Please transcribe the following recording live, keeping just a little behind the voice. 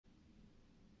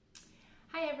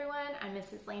Hi everyone, I'm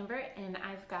Mrs. Lambert and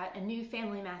I've got a new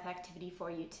family math activity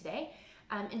for you today.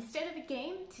 Instead of a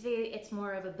game, today it's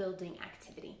more of a building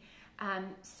activity.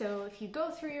 So if you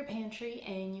go through your pantry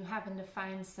and you happen to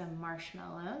find some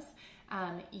marshmallows,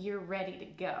 you're ready to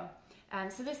go.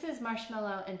 So this is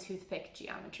marshmallow and toothpick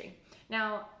geometry.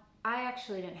 Now, I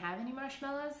actually didn't have any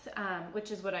marshmallows,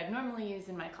 which is what I'd normally use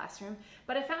in my classroom,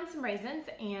 but I found some raisins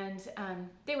and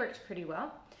they worked pretty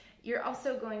well. You're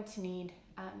also going to need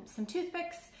some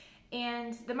toothpicks,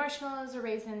 and the marshmallows or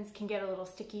raisins can get a little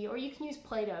sticky, or you can use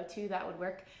Play-Doh too, that would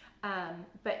work.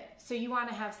 So you want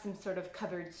to have some sort of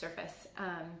covered surface.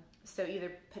 So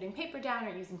either putting paper down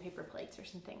or using paper plates or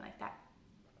something like that.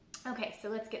 Okay, so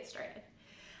let's get started.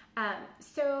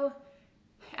 So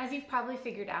as you've probably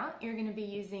figured out, you're going to be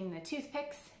using the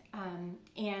toothpicks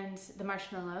and the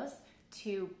marshmallows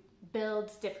to build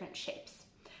different shapes.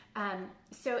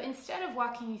 So instead of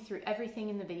walking you through everything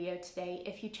in the video today,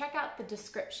 if you check out the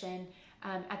description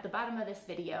at the bottom of this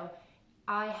video,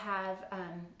 I have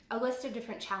a list of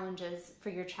different challenges for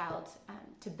your child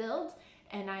to build,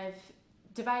 and I've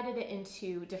divided it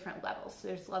into different levels. So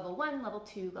there's level 1, level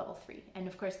 2, level 3, and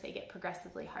of course they get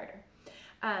progressively harder.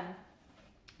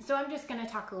 So I'm just going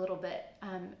to talk a little bit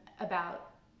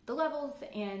about the levels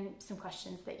and some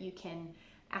questions that you can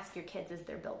ask your kids as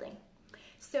they're building.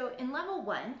 So in level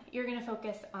 1, you're going to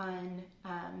focus on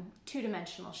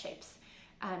two-dimensional shapes.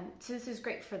 So this is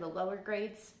great for the lower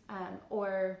grades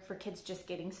or for kids just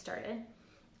getting started.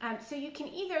 So you can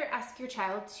either ask your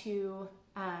child to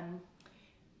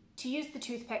use the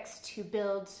toothpicks to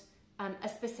build a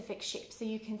specific shape. So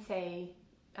you can say,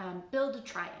 build a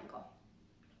triangle.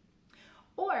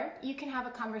 Or you can have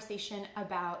a conversation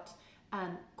about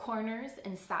corners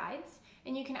and sides,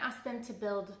 and you can ask them to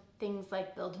build things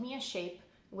like build me a shape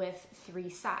with 3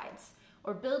 sides,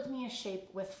 or build me a shape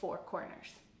with 4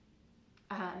 corners,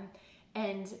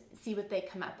 and see what they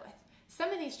come up with.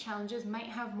 Some of these challenges might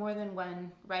have more than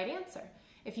one right answer.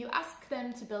 If you ask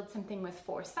them to build something with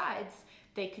 4 sides,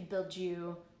 they could build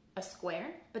you a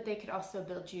square, but they could also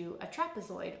build you a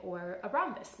trapezoid or a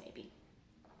rhombus maybe.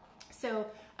 So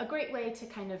a great way to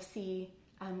kind of see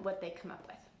what they come up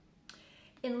with.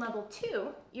 In level 2,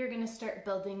 you're going to start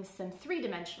building some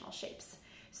 3-dimensional shapes.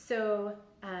 So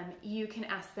you can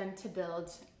ask them to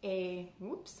build a,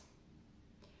 whoops,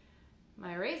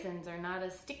 my raisins are not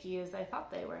as sticky as I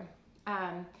thought they were.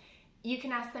 You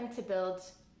can ask them to build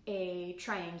a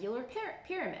triangular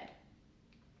pyramid.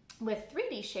 With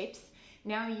 3D shapes,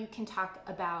 now you can talk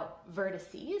about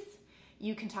vertices,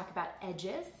 you can talk about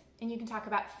edges, and you can talk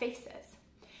about faces.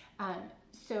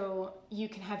 So you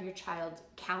can have your child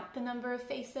count the number of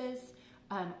faces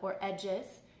or edges,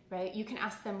 right? You can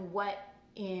ask them what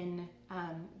in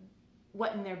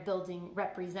their building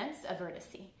represents a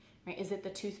vertice, right? Is it the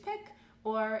toothpick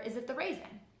or is it the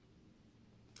raisin?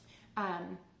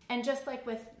 And just like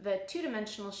with the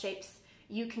 2-dimensional shapes,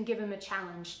 you can give them a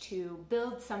challenge to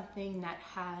build something that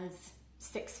has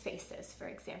 6 faces, for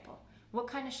example. What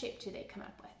kind of shape do they come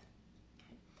up with?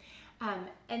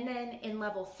 And then in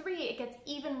level 3, it gets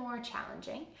even more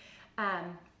challenging.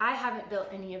 I haven't built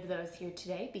any of those here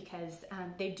today because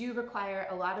they do require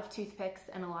a lot of toothpicks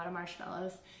and a lot of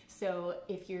marshmallows. So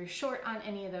if you're short on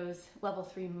any of those, level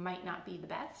 3 might not be the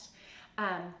best.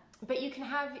 But you can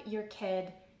have your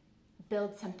kid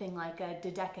build something like a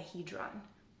dodecahedron,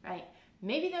 right?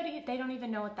 Maybe they don't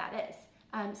even know what that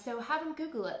is. So have them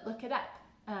Google it, look it up,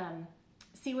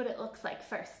 see what it looks like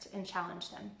first and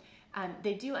challenge them.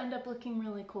 They do end up looking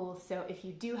really cool, so if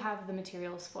you do have the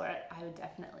materials for it, I would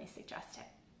definitely suggest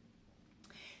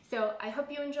it. So I hope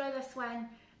you enjoy this one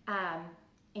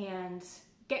and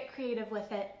get creative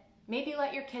with it. Maybe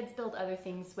let your kids build other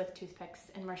things with toothpicks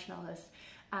and marshmallows.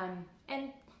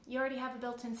 And you already have a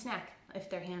built-in snack if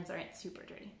their hands aren't super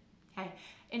dirty. Okay,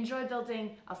 enjoy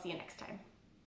building. I'll see you next time.